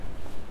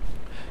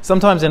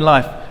Sometimes in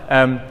life,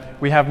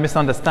 we have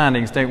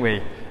misunderstandings, don't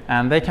we?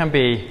 And they can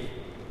be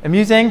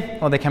amusing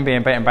or they can be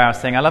a bit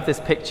embarrassing. I love this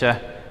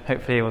picture.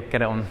 Hopefully we'll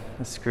get it on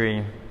the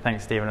screen.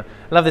 Thanks, Stephen. I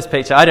love this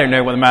picture. I don't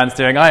know what the man's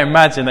doing. I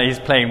imagine that he's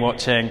playing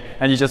watching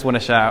and you just want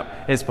to shout,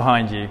 it's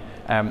behind you.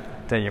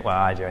 Don't you? Well,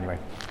 I do anyway.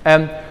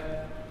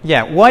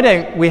 Why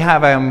don't we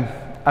have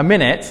a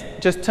minute?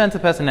 Just turn to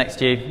the person next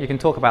to you. You can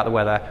talk about the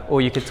weather,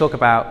 or you could talk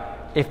about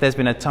if there's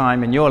been a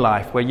time in your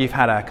life where you've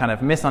had a kind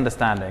of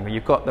misunderstanding, where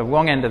you've got the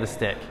wrong end of the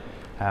stick,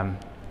 and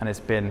it's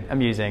been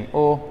amusing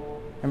or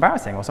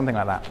embarrassing or something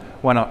like that.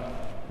 Why not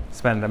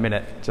spend a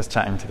minute just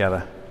chatting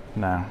together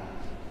now?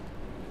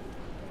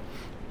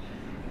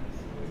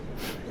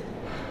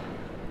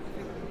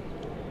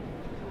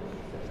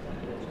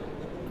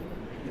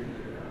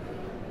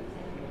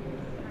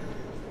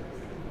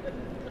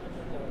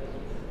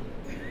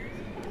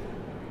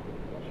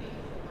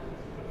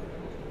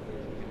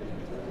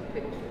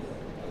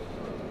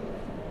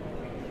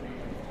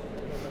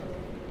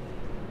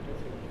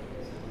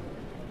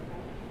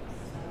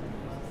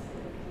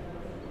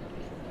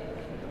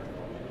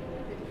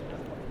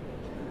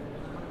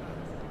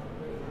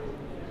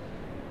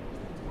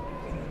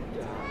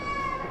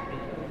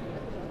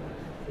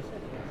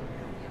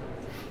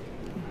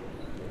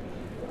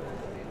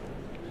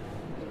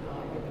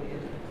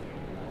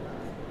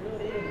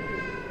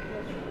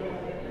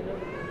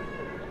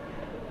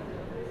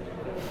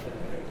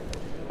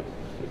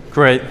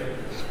 Great.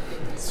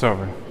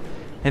 Sorry.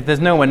 If there's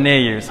no one near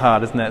you, it's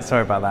hard, isn't it?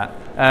 Sorry about that.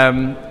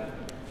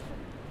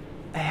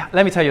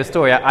 Let me tell you a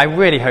story. I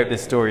really hope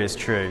this story is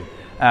true.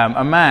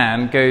 A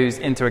man goes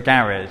into a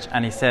garage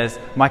and he says,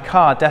 my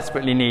car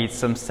desperately needs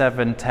some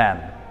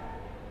 710.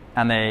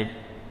 And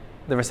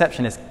the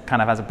receptionist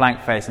kind of has a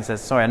blank face and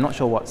says, sorry, I'm not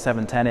sure what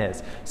 710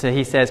 is. So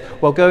he says,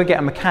 well, go and get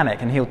a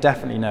mechanic and he'll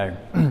definitely know.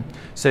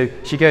 So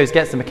she goes,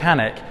 gets the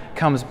mechanic,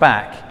 comes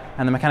back,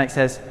 and the mechanic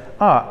says,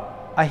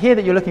 I hear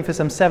that you're looking for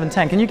some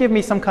 710. Can you give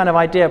me some kind of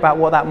idea about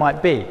what that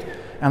might be?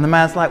 And the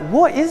man's like,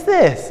 what is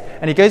this?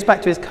 And he goes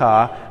back to his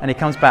car and he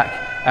comes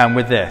back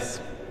with this.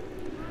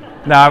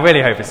 No, I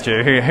really hope it's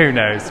true. Who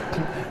knows?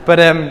 But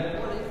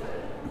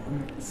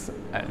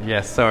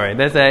yes, sorry.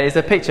 It's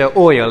a picture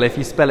oil. If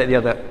you spell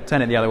it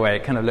turn it the other way,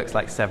 it kind of looks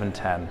like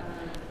 710.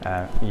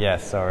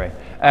 Yes, sorry.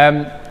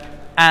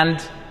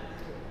 And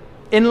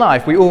in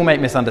life, we all make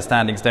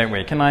misunderstandings, don't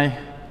we? Can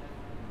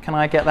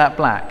I get that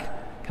black?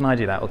 Can I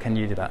do that, or can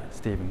you do that,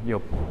 Stephen?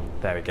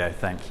 There we go,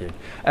 thank you.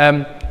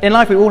 In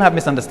life, we all have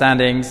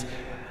misunderstandings,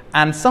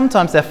 and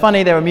sometimes they're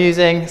funny, they're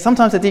amusing,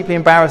 sometimes they're deeply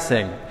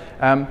embarrassing.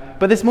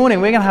 But this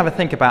morning, we're going to have a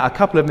think about a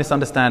couple of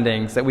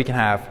misunderstandings that we can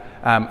have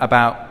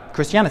about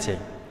Christianity.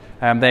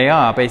 They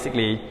are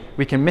basically,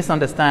 we can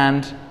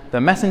misunderstand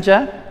the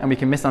messenger, and we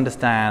can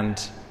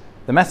misunderstand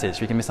the message,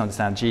 we can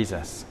misunderstand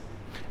Jesus.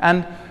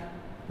 And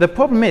the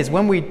problem is,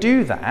 when we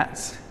do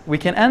that, we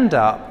can end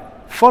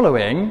up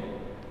following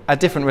a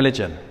different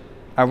religion,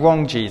 a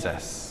wrong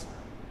Jesus.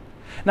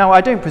 Now,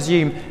 I don't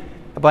presume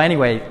by any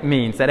way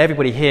means that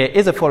everybody here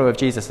is a follower of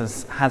Jesus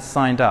and has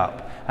signed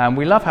up.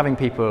 We love having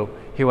people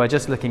who are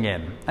just looking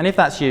in. And if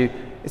that's you,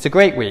 it's a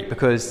great week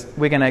because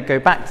we're going to go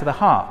back to the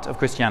heart of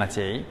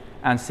Christianity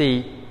and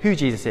see who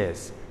Jesus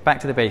is, back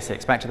to the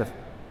basics, back to the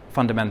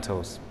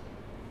fundamentals.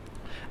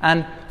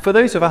 And for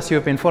those of us who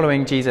have been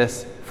following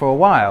Jesus for a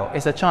while,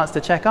 it's a chance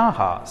to check our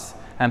hearts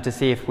and to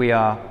see if we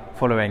are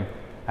following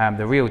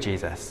the real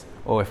Jesus,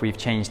 or if we've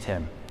changed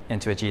him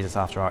into a Jesus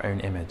after our own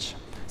image.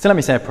 So let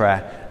me say a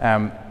prayer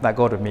that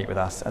God would meet with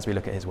us as we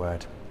look at his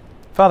word.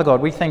 Father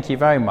God, we thank you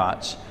very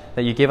much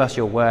that you give us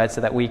your word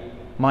so that we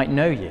might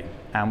know you.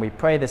 And we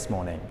pray this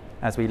morning,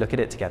 as we look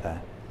at it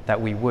together, that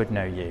we would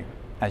know you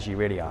as you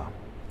really are.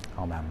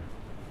 Amen.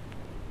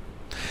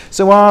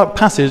 So our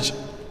passage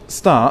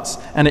starts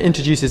and it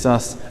introduces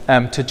us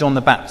to John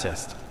the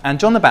Baptist. And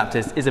John the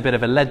Baptist is a bit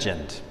of a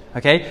legend.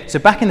 Okay? So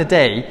back in the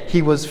day,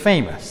 he was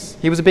famous.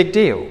 He was a big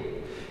deal.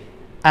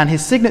 And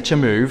his signature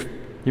move,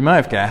 you may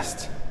have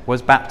guessed,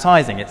 was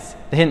baptizing. It's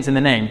the hint's in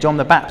the name, John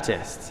the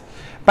Baptist.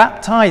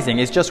 Baptizing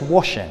is just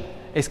washing.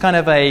 It's kind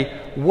of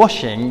a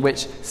washing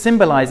which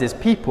symbolizes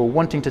people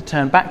wanting to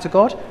turn back to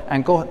God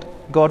and God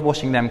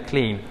washing them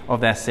clean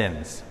of their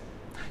sins.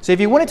 So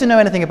if you wanted to know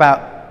anything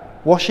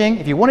about washing,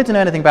 if you wanted to know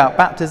anything about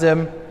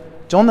baptism,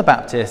 John the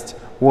Baptist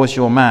was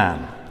your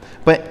man.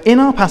 But in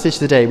our passage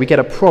today, we get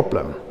a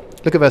problem.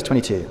 Look at verse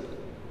 22.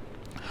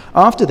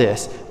 After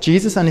this,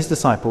 Jesus and his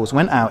disciples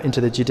went out into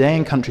the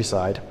Judean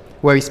countryside,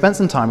 where he spent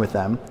some time with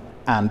them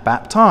and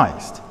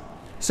baptized.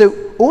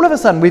 So all of a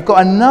sudden, we've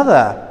got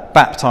another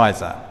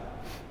baptizer.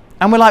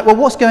 And we're like, well,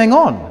 what's going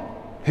on?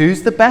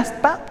 Who's the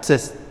best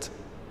Baptist?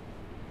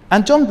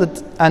 And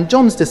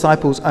John's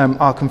disciples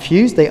are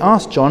confused. They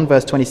asked John,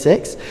 verse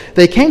 26.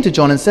 They came to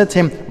John and said to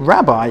him,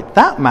 Rabbi,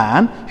 that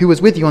man who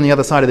was with you on the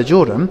other side of the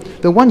Jordan,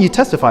 the one you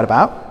testified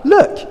about,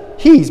 look,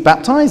 he's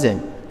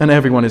baptizing. And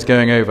everyone is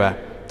going over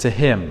to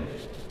him.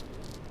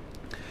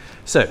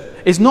 So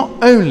it's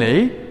not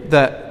only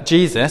that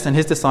Jesus and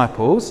his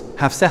disciples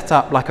have set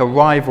up like a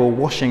rival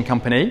washing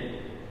company.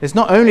 It's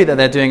not only that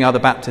they're doing other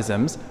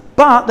baptisms,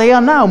 But they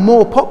are now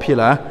more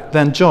popular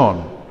than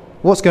John.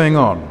 What's going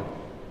on?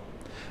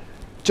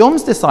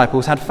 John's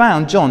disciples had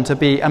found John to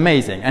be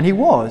amazing, and he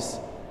was.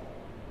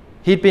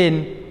 He'd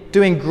been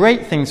doing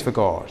great things for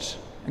God,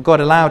 and God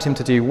allowed him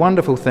to do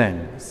wonderful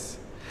things.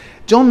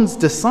 John's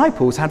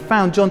disciples had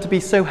found John to be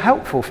so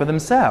helpful for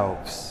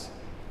themselves.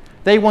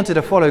 They wanted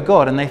to follow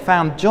God, and they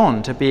found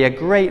John to be a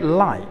great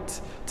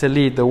light to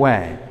lead the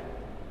way.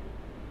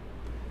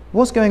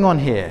 What's going on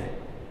here?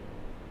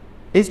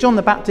 Is John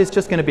the Baptist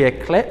just going to be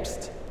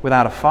eclipsed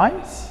without a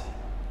fight?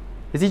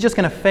 Is he just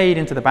going to fade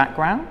into the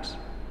background?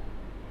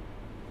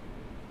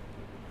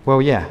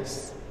 Well,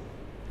 yes.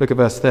 Look at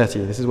verse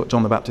 30. This is what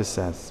John the Baptist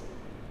says.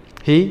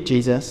 He,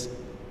 Jesus,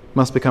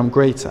 must become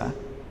greater.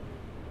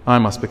 I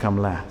must become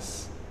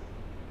less.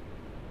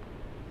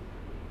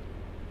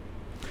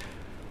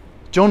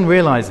 John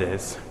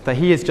realizes that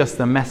he is just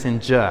the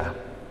messenger.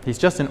 He's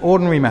just an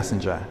ordinary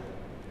messenger.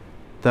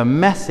 The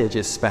message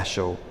is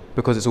special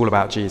because it's all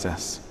about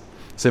Jesus.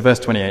 So verse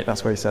 28,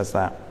 that's where he says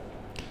that.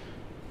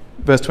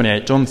 Verse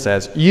 28, John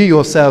says, you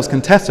yourselves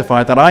can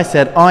testify that I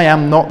said I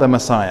am not the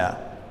Messiah,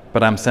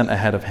 but I'm sent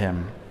ahead of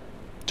him.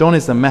 John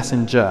is the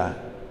messenger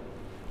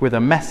with a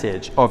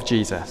message of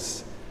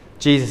Jesus.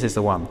 Jesus is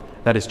the one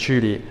that is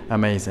truly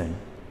amazing.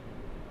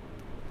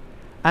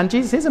 And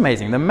Jesus is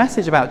amazing. The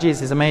message about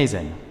Jesus is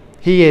amazing.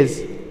 He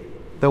is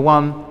the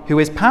one who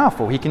is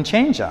powerful. He can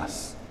change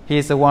us. He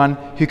is the one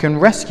who can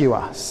rescue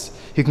us,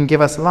 who can give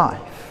us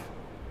life.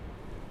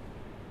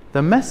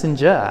 The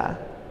messenger,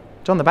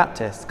 John the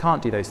Baptist,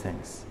 can't do those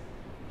things.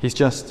 He's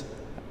just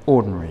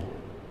ordinary.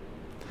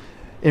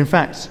 In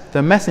fact,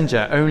 the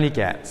messenger only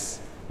gets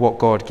what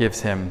God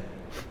gives him.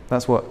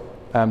 That's what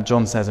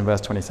John says in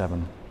verse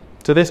 27.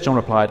 To this, John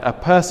replied, a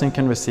person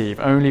can receive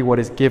only what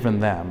is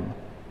given them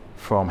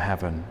from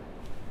heaven.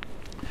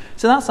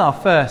 So that's our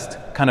first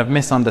kind of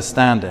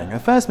misunderstanding. The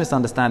first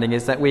misunderstanding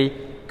is that we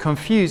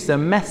confuse the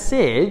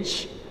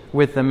message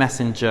with the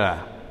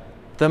messenger.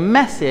 The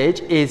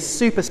message is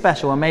super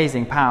special,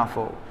 amazing,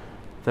 powerful.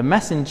 The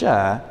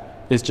messenger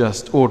is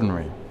just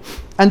ordinary.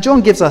 And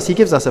John gives us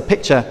a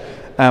picture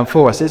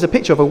for us. It's a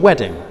picture of a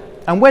wedding.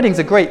 And weddings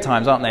are great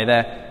times, aren't they?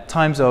 They're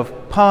times of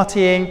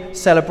partying,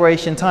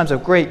 celebration, times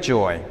of great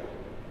joy.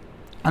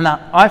 And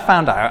now I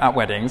found out at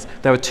weddings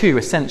there are two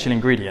essential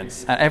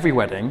ingredients. At every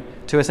wedding,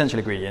 two essential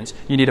ingredients.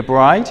 You need a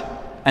bride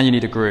and you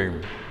need a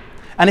groom.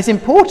 And it's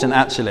important,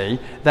 actually,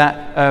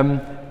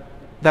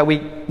 that we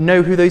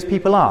know who those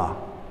people are.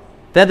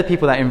 They're the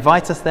people that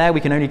invite us there.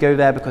 We can only go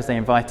there because they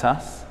invite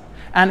us.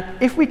 And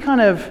if we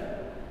kind of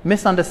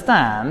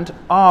misunderstand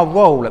our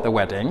role at the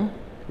wedding,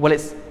 well,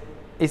 it's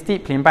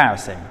deeply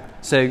embarrassing.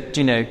 So,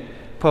 do you know,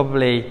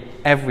 probably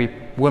every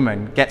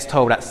woman gets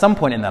told at some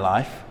point in their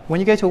life, when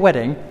you go to a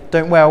wedding,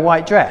 don't wear a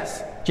white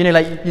dress. Do you know,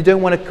 like, you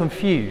don't want to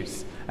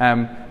confuse,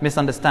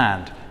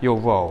 misunderstand your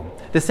role.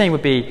 The same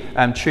would be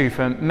true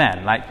for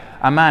men. Like,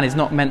 a man is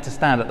not meant to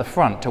stand at the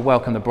front to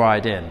welcome the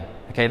bride in.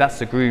 Okay, that's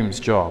the groom's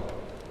job.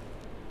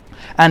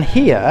 And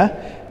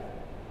here,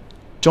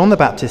 John the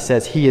Baptist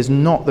says he is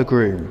not the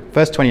groom.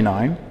 Verse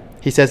 29,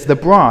 he says, the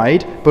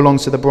bride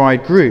belongs to the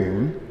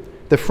bridegroom.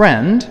 The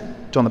friend,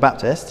 John the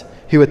Baptist,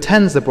 who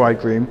attends the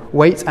bridegroom,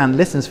 waits and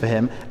listens for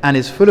him, and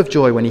is full of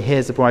joy when he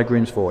hears the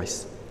bridegroom's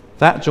voice.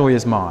 That joy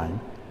is mine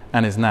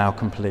and is now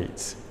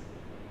complete.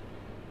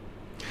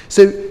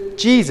 So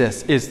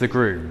Jesus is the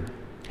groom.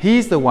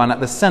 He's the one at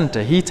the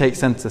center. He takes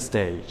center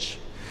stage.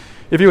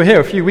 If you were here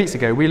a few weeks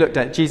ago, we looked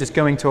at Jesus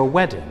going to a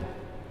wedding.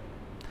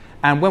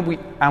 And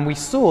we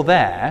saw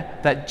there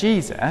that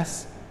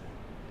Jesus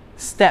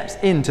steps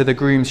into the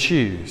groom's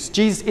shoes.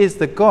 Jesus is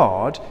the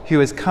God who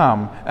has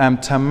come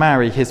to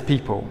marry his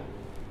people.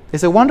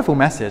 It's a wonderful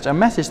message, a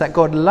message that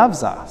God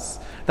loves us,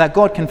 that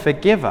God can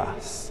forgive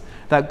us,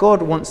 that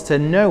God wants to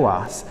know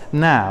us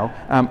now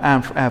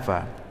and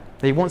forever.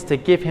 That he wants to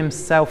give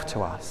himself to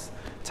us,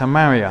 to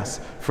marry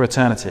us for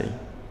eternity.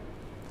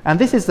 And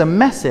this is the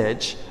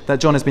message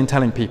that John has been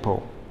telling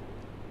people.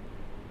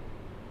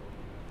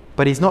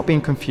 But he's not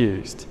being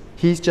confused.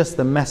 He's just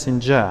the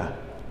messenger.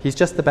 He's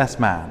just the best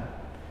man.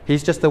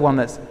 He's just the one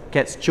that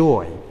gets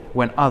joy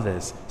when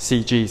others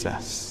see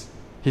Jesus.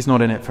 He's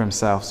not in it for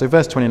himself. So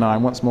verse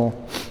 29, once more.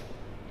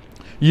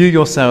 You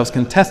yourselves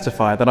can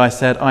testify that I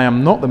said I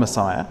am not the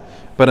Messiah,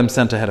 but am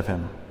sent ahead of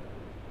him.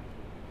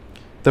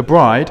 The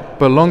bride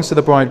belongs to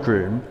the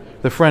bridegroom.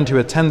 The friend who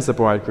attends the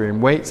bridegroom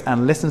waits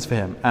and listens for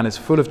him and is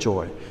full of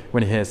joy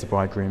when he hears the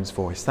bridegroom's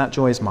voice. That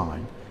joy is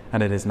mine,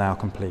 and it is now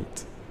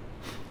complete.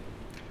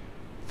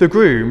 The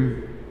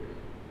groom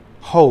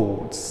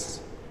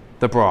holds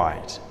the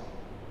bride.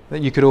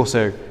 You could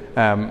also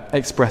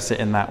express it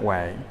in that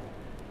way.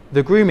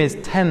 The groom is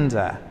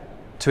tender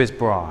to his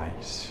bride.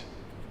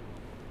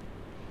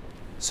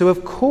 So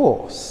of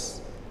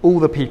course, all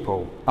the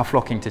people are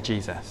flocking to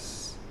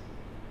Jesus.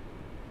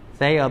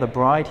 They are the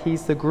bride,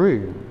 he's the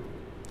groom.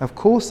 Of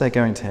course they're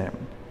going to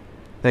him.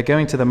 They're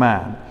going to the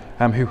man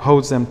who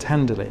holds them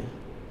tenderly.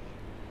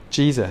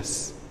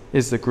 Jesus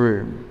is the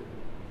groom.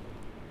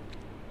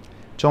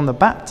 John the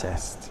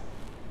Baptist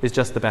is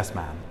just the best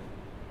man.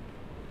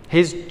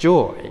 His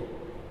joy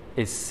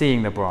is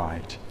seeing the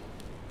bride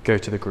go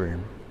to the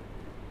groom.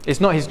 It's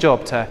not his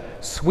job to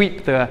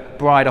sweep the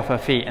bride off her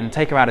feet and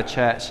take her out of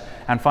church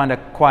and find a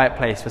quiet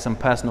place for some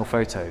personal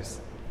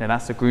photos. No,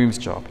 that's the groom's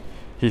job.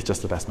 He's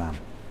just the best man.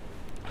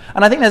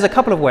 And I think there's a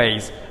couple of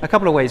ways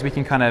we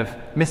can kind of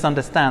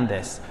misunderstand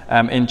this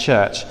in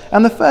church.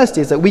 And the first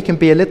is that we can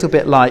be a little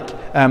bit like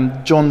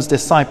John's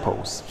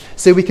disciples.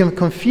 So we can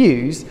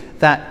confuse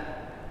that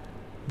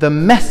the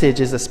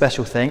message is a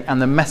special thing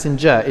and the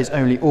messenger is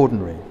only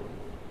ordinary.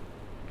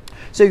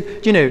 So,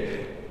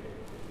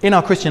 in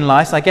our Christian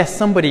lives, I guess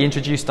somebody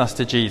introduced us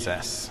to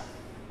Jesus,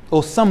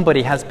 or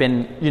somebody has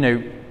been,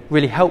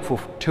 really helpful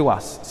to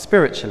us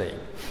spiritually.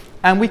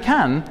 And we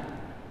can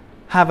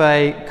have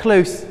a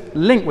close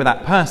link with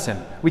that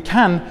person. We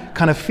can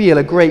kind of feel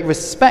a great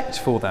respect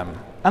for them.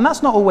 And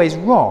that's not always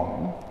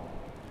wrong.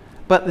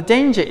 But the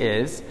danger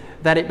is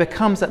that it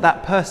becomes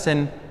that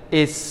person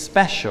is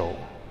special.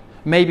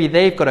 Maybe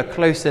they've got a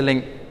closer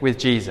link with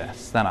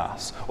Jesus than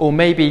us. Or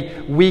maybe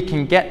we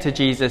can get to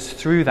Jesus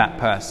through that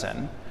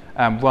person,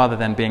 rather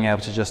than being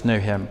able to just know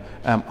him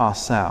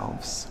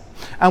ourselves.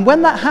 And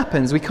when that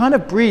happens, we kind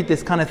of breed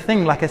this kind of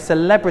thing like a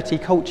celebrity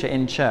culture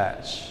in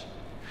church,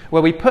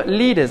 where we put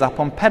leaders up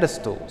on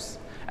pedestals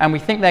and we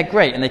think they're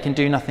great and they can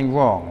do nothing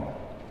wrong.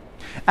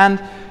 And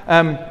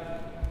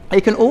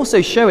it can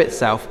also show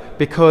itself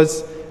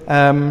because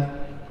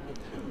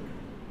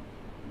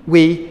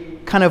we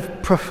kind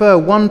of prefer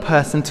one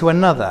person to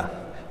another.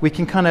 We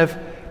can kind of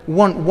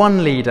want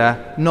one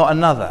leader, not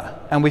another.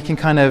 And we can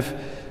kind of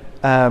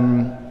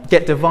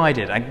get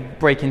divided and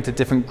break into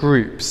different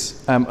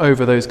groups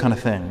over those kind of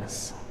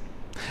things.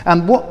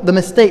 And what the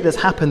mistake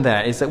that's happened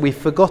there is that we've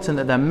forgotten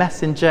that the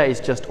messenger is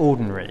just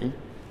ordinary.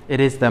 It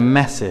is the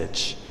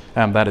message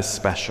that is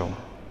special.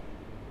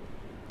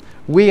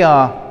 We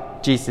are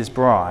Jesus'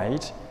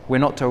 bride. We're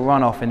not to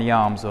run off in the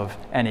arms of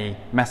any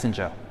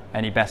messenger,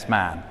 any best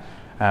man,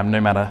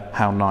 no matter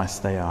how nice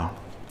they are.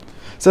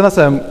 So that's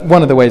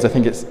one of the ways I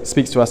think it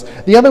speaks to us.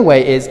 The other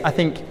way is, I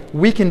think,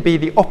 we can be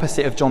the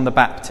opposite of John the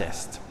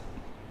Baptist.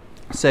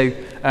 So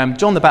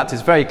John the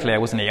Baptist, very clear,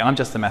 wasn't he? I'm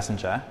just the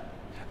messenger.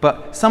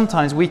 But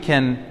sometimes we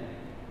can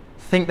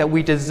think that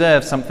we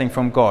deserve something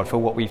from God for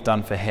what we've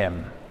done for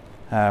him.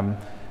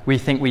 We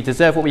think we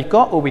deserve what we've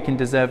got, or we can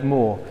deserve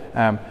more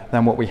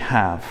than what we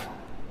have.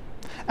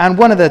 And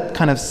one of the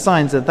kind of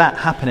signs of that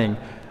happening,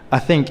 I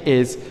think,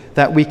 is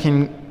that we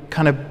can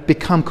kind of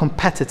become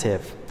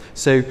competitive.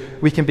 So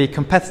we can be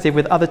competitive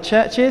with other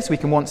churches. We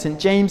can want St.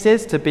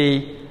 James's to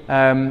be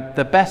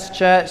the best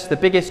church, the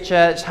biggest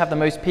church, have the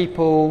most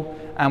people,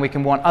 and we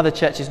can want other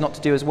churches not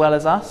to do as well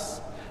as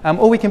us.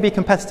 Or we can be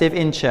competitive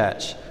in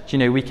church.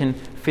 We can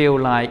feel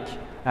like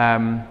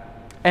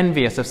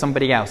envious of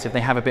somebody else if they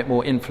have a bit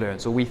more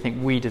influence, or we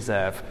think we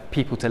deserve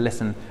people to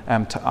listen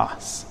to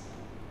us.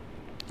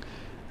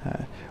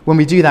 When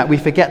we do that, we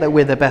forget that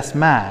we're the best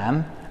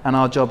man, and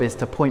our job is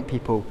to point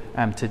people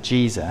to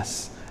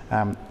Jesus,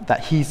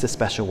 that he's the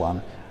special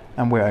one,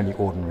 and we're only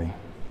ordinary.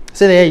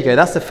 So there you go.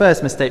 That's the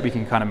first mistake we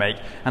can kind of make,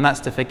 and that's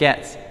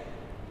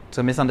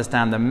to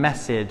misunderstand the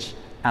message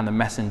and the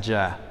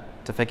messenger,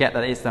 to forget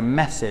that it's the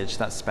message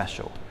that's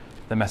special.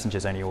 The messenger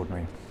is only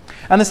ordinary.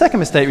 And the second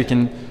mistake we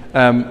can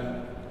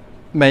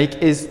make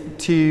is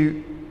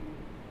to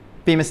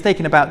be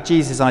mistaken about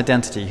Jesus'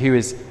 identity. Who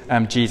is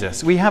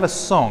Jesus? We have a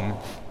song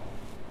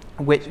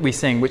which we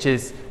sing, which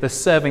is the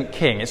Servant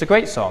King. It's a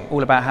great song,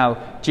 all about how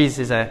Jesus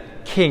is a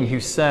king who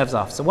serves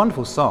us. It's a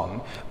wonderful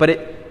song, but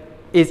it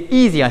is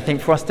easy, I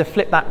think, for us to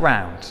flip that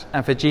round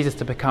and for Jesus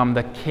to become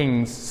the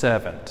king's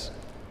servant.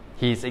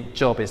 His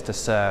job is to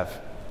serve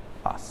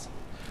us.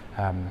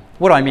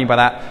 What do I mean by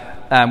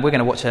that? We're going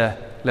to watch a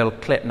little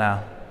clip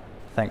now,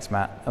 thanks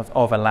Matt,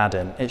 of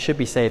Aladdin. It should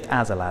be saved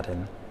as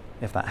Aladdin,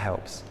 if that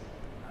helps.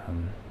 I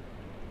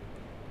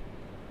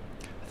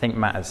think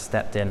Matt has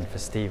stepped in for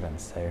Stephen,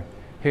 so...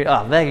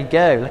 there you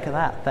go, look at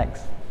that,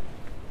 thanks.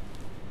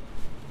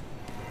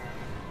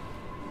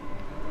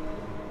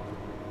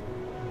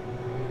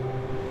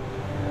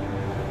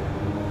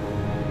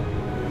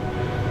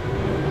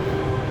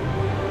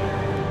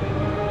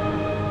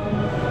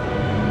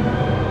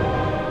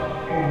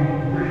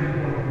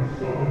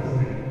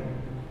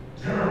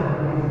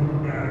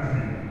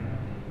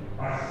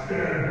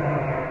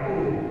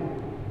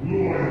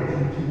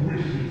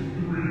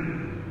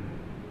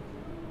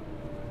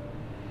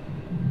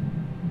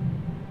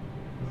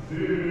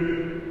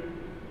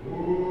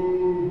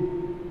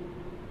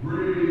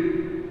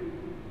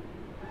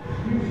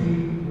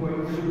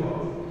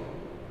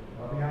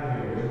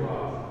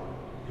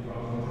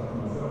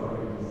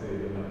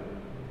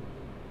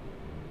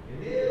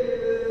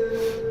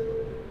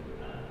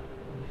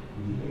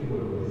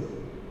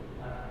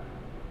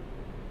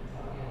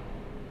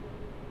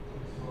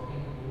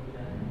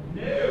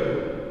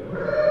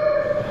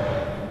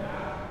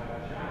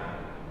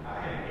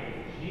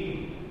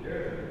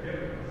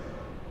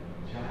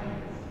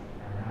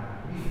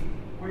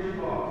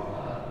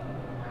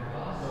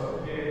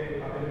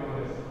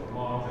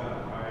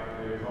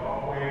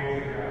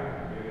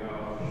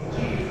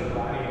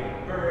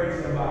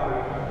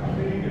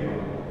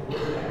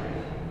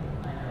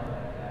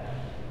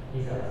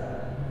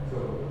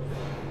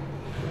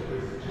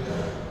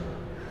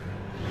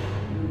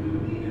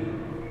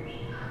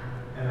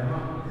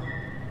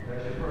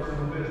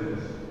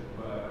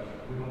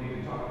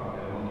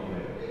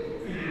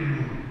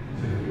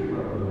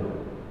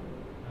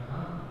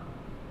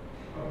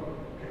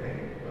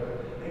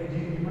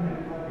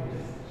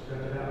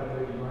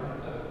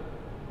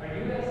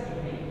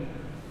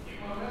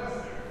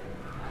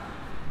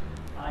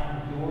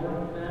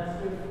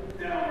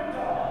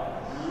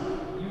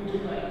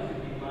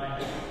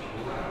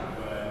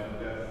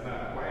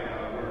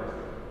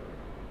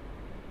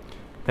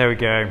 There we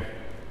go.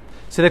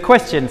 So the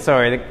question,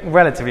 sorry, the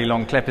relatively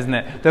long clip, isn't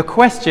it? The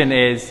question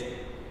is,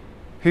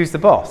 who's the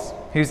boss?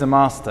 Who's the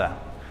master?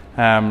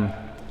 The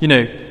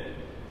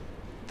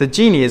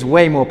genie is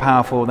way more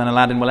powerful than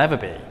Aladdin will ever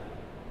be.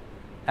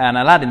 And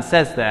Aladdin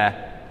says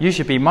there, you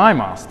should be my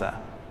master.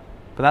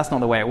 But that's not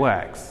the way it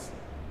works.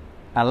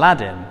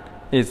 Aladdin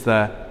is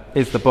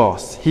the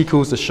boss. He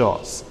calls the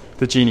shots.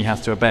 The genie has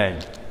to obey.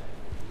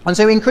 And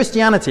so in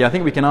Christianity, I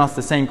think we can ask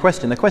the same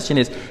question. The question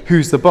is,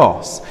 who's the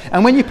boss?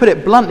 And when you put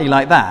it bluntly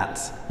like that,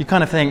 you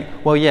kind of think,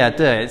 well, yeah,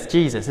 it's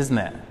Jesus, isn't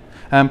it?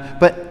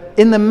 But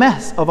in the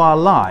mess of our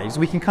lives,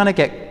 we can kind of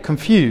get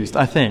confused,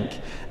 I think.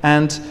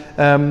 And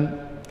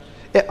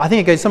I think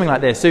it goes something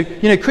like this. So,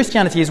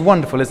 Christianity is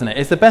wonderful, isn't it?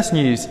 It's the best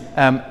news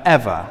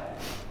ever.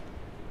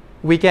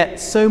 We get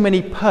so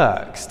many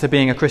perks to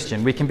being a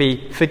Christian. We can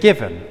be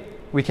forgiven.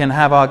 We can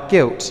have our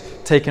guilt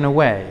taken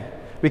away.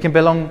 We can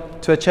belong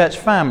to a church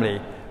family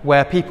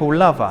where people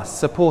love us,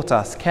 support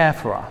us, care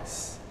for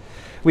us.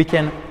 We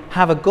can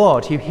have a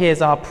God who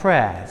hears our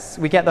prayers.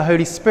 We get the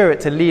Holy Spirit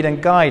to lead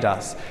and guide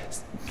us.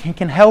 He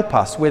can help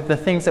us with the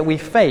things that we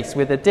face,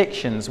 with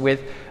addictions,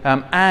 with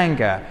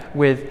anger,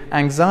 with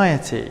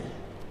anxiety.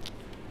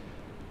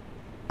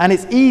 And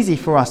it's easy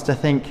for us to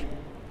think,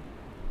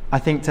 I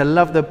think, to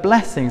love the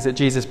blessings that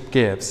Jesus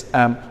gives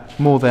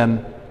more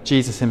than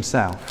Jesus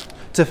himself.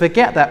 To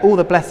forget that all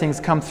the blessings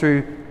come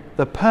through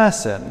the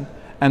person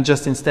and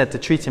just instead to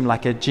treat him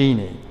like a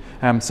genie,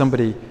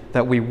 somebody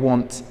that we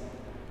want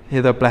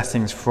the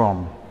blessings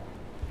from.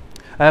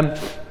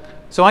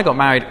 So I got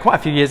married quite a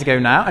few years ago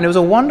now, and it was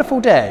a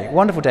wonderful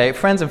day.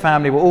 Friends and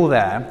family were all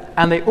there,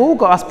 and they all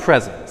got us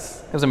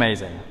presents. It was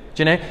amazing.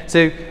 Do you know?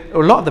 So a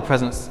lot of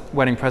the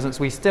wedding presents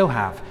we still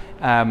have.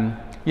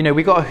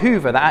 We got a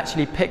Hoover that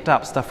actually picked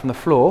up stuff from the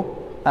floor.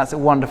 That's a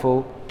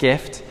wonderful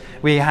gift.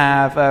 We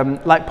have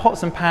like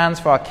pots and pans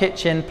for our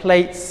kitchen,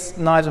 plates,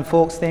 knives and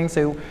forks, things,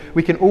 so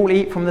we can all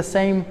eat from the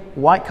same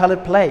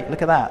white-coloured plate.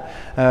 Look at that.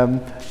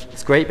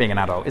 It's great being an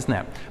adult, isn't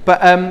it? But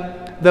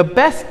the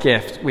best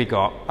gift we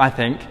got, I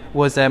think,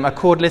 was a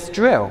cordless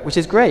drill, which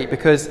is great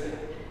because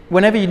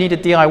whenever you need a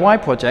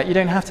DIY project, you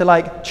don't have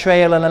to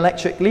trail an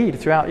electric lead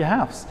throughout your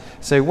house.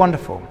 So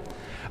wonderful.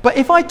 But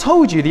if I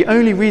told you the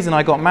only reason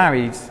I got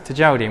married to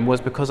Geraldine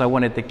was because I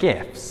wanted the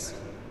gifts,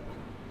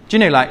 do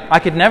you know, I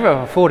could never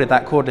have afforded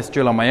that cordless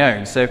drill on my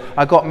own, so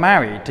I got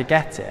married to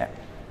get it.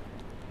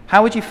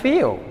 How would you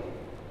feel?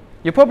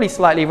 You're probably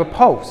slightly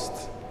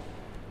repulsed.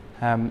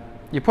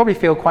 You probably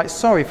feel quite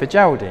sorry for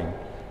Geraldine.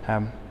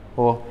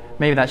 Or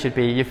maybe that should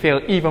be, you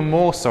feel even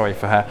more sorry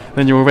for her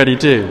than you already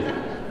do.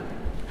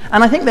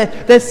 And I think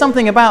there's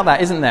something about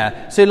that, isn't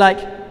there? So,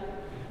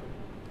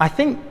 I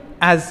think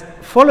as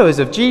followers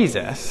of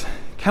Jesus,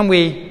 can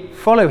we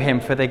follow him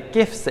for the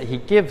gifts that he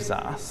gives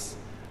us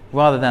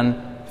rather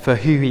than for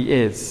who he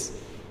is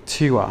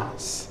to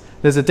us?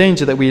 There's a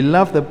danger that we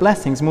love the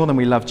blessings more than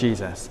we love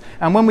Jesus.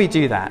 And when we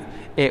do that,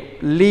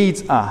 it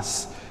leads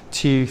us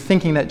to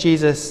thinking that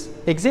Jesus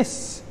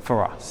exists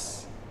for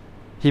us.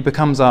 He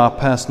becomes our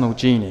personal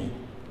genie.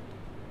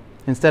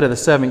 Instead of the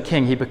servant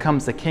king, he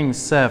becomes the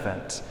king's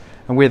servant.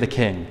 And we're the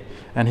king,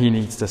 and he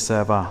needs to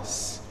serve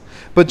us.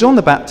 But John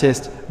the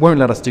Baptist won't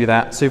let us do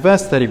that. So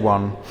verse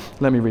 31,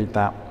 let me read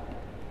that.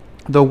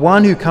 The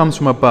one who comes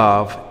from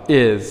above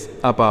is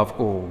above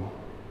all.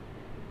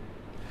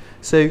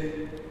 So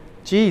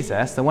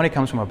Jesus, the one who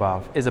comes from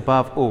above, is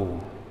above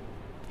all.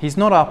 He's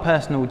not our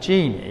personal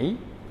genie.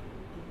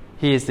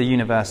 He is the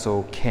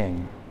universal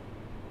king.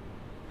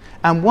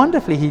 And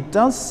wonderfully, he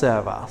does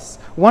serve us.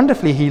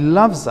 Wonderfully, he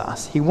loves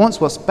us. He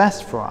wants what's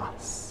best for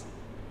us.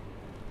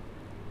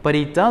 But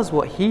he does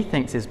what he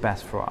thinks is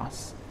best for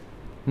us,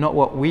 not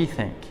what we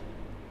think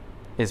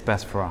is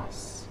best for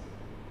us.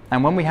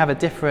 And when we have a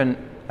different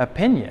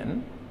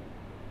opinion,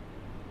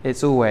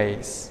 it's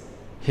always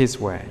his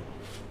way.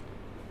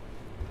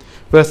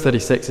 Verse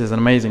 36 is an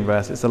amazing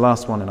verse. It's the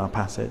last one in our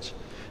passage.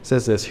 It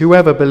says this: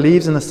 whoever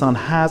believes in the Son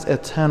has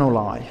eternal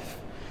life,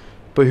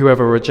 but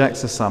whoever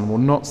rejects the Son will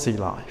not see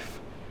life,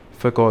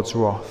 for God's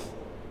wrath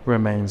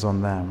remains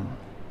on them.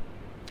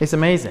 It's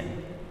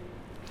amazing.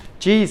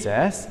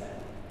 Jesus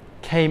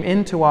came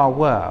into our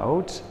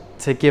world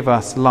to give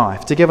us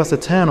life, to give us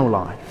eternal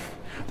life.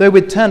 Though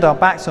we'd turned our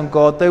backs on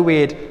God, though we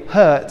had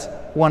hurt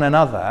one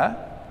another,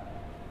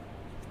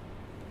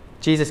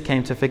 Jesus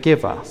came to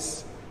forgive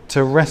us,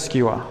 to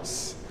rescue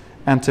us,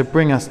 and to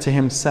bring us to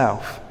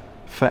himself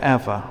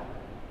forever.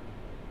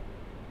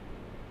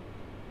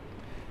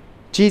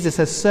 Jesus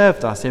has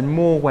served us in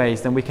more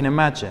ways than we can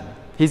imagine.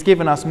 He's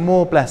given us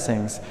more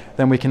blessings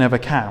than we can ever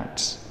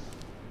count.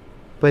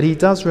 But he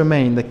does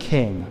remain the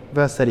king.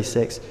 Verse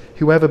 36,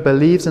 whoever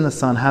believes in the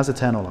Son has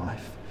eternal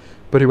life,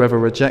 but whoever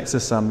rejects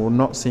the Son will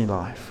not see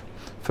life,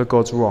 for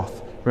God's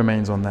wrath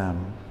remains on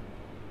them.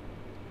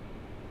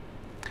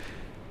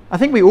 I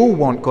think we all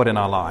want God in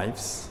our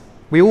lives.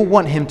 We all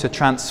want him to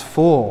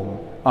transform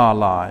our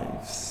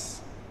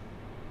lives.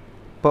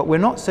 But we're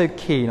not so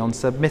keen on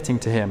submitting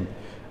to him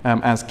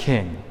as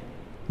king.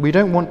 We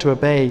don't want to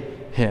obey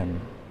him.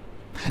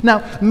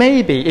 Now,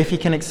 maybe if he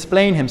can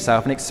explain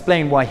himself and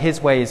explain why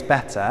his way is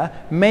better,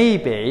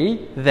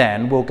 maybe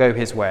then we'll go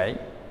his way.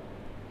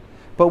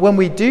 But when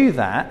we do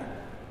that,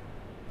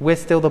 we're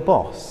still the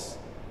boss.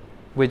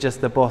 We're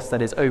just the boss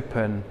that is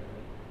open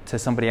to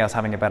somebody else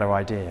having a better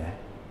idea.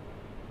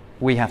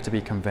 We have to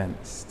be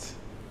convinced.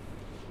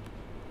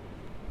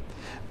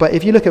 But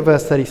if you look at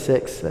verse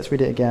 36, let's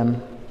read it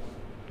again.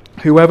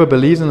 Whoever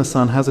believes in the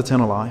Son has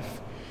eternal life.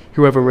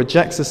 Whoever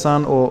rejects the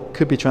Son, or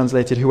could be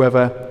translated,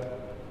 whoever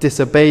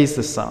disobeys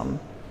the Son,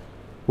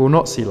 will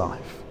not see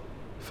life,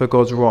 for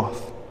God's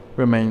wrath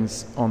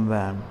remains on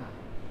them.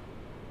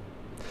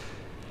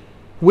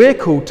 We're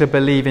called to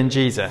believe in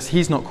Jesus.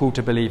 He's not called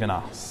to believe in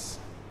us.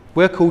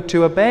 We're called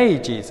to obey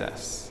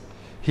Jesus.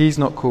 He's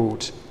not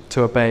called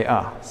to obey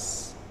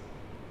us.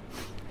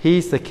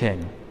 He's the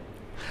King.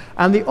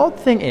 And the odd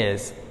thing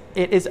is,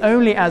 it is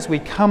only as we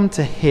come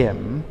to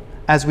him,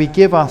 as we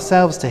give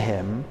ourselves to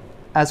him,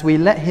 as we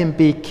let him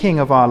be king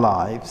of our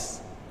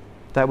lives,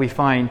 that we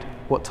find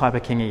what type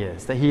of king he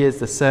is, that he is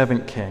the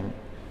servant king.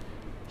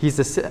 He's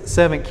the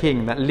servant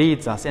king that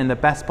leads us in the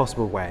best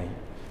possible way,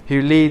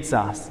 who leads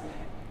us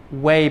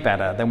way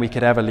better than we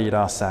could ever lead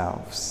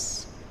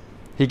ourselves.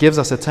 He gives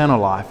us eternal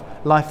life,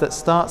 life that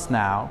starts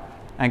now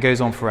and goes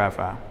on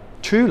forever.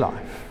 True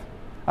life,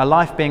 a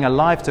life being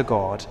alive to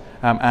God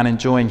and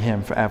enjoying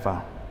him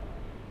forever.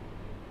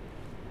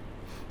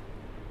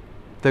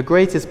 The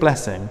greatest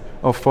blessing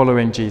of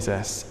following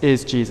Jesus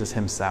is Jesus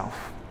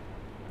himself.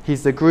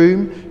 He's the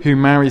groom who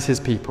marries his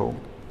people.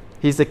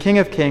 He's the King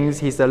of Kings,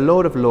 he's the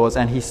Lord of Lords,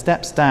 and he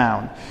steps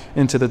down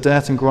into the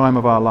dirt and grime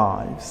of our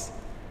lives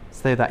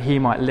so that he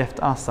might lift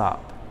us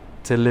up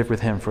to live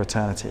with him for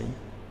eternity.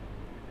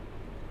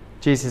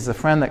 Jesus is a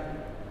friend that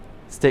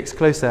sticks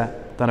closer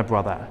than a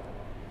brother.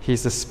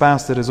 He's the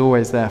spouse that is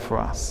always there for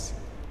us.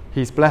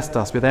 He's blessed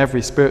us with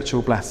every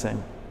spiritual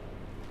blessing.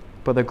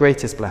 But the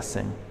greatest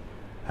blessing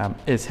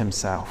is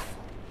himself.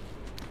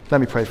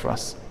 Let me pray for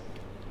us.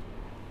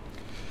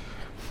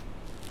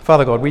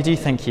 Father God, we do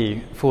thank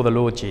you for the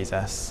Lord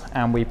Jesus,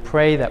 and we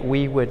pray that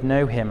we would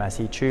know him as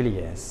he truly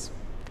is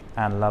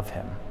and love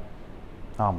him.